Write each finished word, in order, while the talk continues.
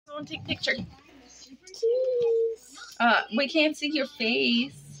want to take a picture? Cheese. We can't see your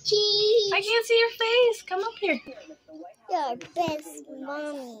face. Cheese. I can't see your face. Come up here. Your best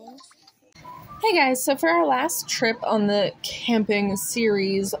mommy. Hey guys, so for our last trip on the camping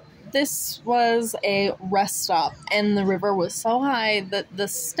series, this was a rest stop, and the river was so high that the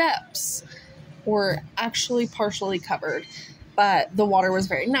steps were actually partially covered. But the water was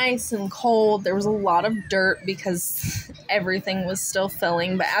very nice and cold. There was a lot of dirt because everything was still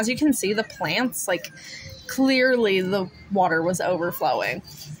filling. But as you can see, the plants, like, clearly the water was overflowing.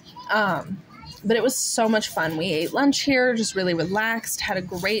 But it was so much fun. We ate lunch here, just really relaxed, had a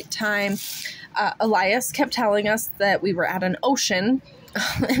great time. Elias kept telling us that we were at an ocean,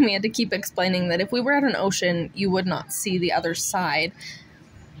 and we had to keep explaining that if we were at an ocean, you would not see the other side.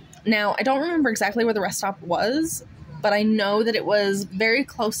 Now, I don't remember exactly where the rest stop was, but I know that it was very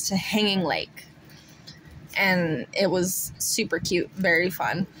close to Hanging Lake, and it was super cute, very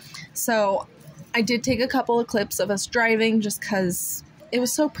fun. So I did take a couple of clips of us driving just because it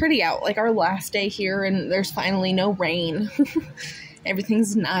was so pretty out, like our last day here, and there's finally no rain.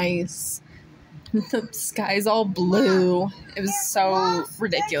 Everything's nice. The sky's all blue. It was so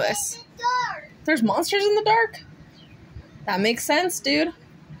ridiculous. There's monsters in the dark? That makes sense, dude.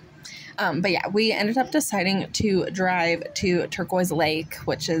 But yeah, we ended up deciding to drive to Turquoise Lake,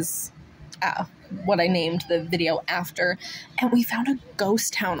 which is what I named the video after, and we found a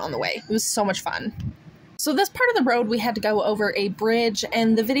ghost town on the way. It was so much fun. So this part of the road, we had to go over a bridge,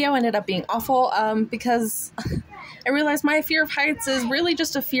 and the video ended up being awful because I realized my fear of heights is really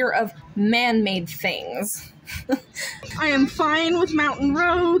just a fear of man-made things. I am fine with mountain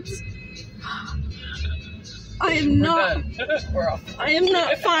roads. I am not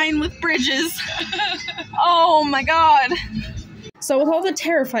fine with bridges. Oh my god. So with all the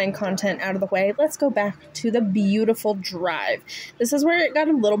terrifying content out of the way, let's go back to the beautiful drive. This is where it got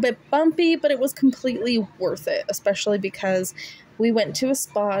a little bit bumpy, but it was completely worth it, especially because we went to a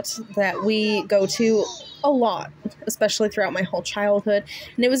spot that we go to a lot, especially throughout my whole childhood,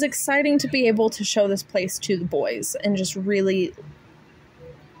 and it was exciting to be able to show this place to the boys and just really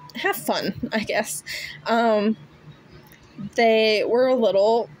have fun, I guess. They were a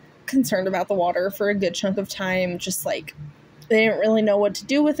little concerned about the water for a good chunk of time, just like they didn't really know what to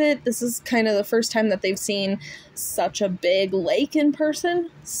do with it. This is kind of the first time that they've seen such a big lake in person,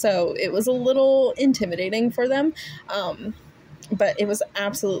 so it was a little intimidating for them, but it was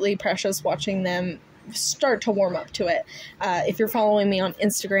absolutely precious watching them start to warm up to it. If you're following me on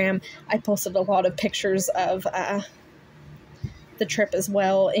Instagram, I posted a lot of pictures of the trip as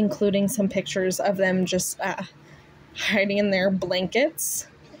well, including some pictures of them just hiding in their blankets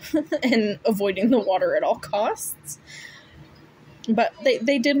and avoiding the water at all costs. But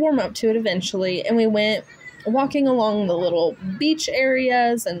they did warm up to it eventually, and we went walking along the little beach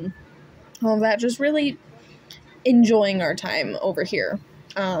areas and all that, just really enjoying our time over here.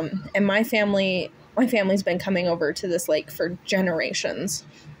 And my family's been coming over to this lake for generations,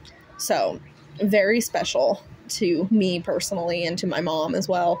 so very special to me personally and to my mom as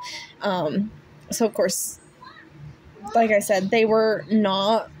well. So of course, like I said, they were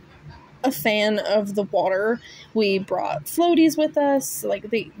not a fan of the water. We brought floaties with us. Like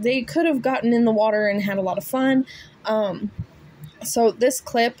they could have gotten in the water and had a lot of fun. So this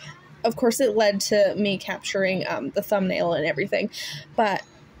clip, of course, it led to me capturing the thumbnail and everything, but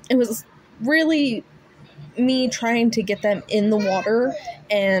it was really me trying to get them in the water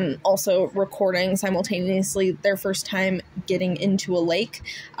and also recording simultaneously their first time getting into a lake.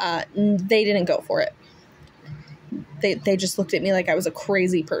 They didn't go for it. They just looked at me like I was a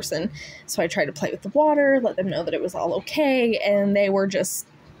crazy person. So I tried to play with the water, let them know that it was all okay, and they were just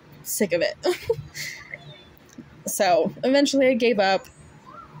sick of it. So eventually I gave up,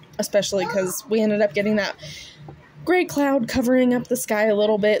 especially because we ended up getting that gray cloud covering up the sky a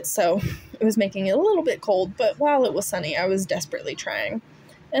little bit, so it was making it a little bit cold, but while it was sunny, I was desperately trying.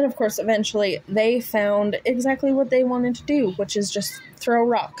 And of course, eventually they found exactly what they wanted to do, which is just throw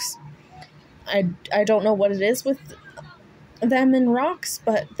rocks. I don't know what it is with them and rocks,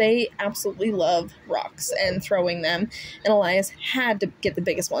 but they absolutely love rocks and throwing them, and Elias had to get the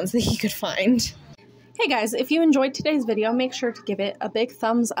biggest ones that he could find. Hey guys, if you enjoyed today's video, make sure to give it a big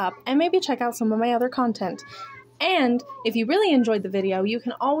thumbs up and maybe check out some of my other content. And if you really enjoyed the video, you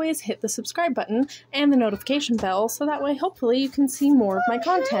can always hit the subscribe button and the notification bell, so that way hopefully you can see more of my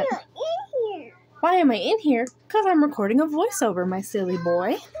content. Why am I in here? Because I'm recording a voiceover, my silly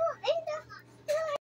boy.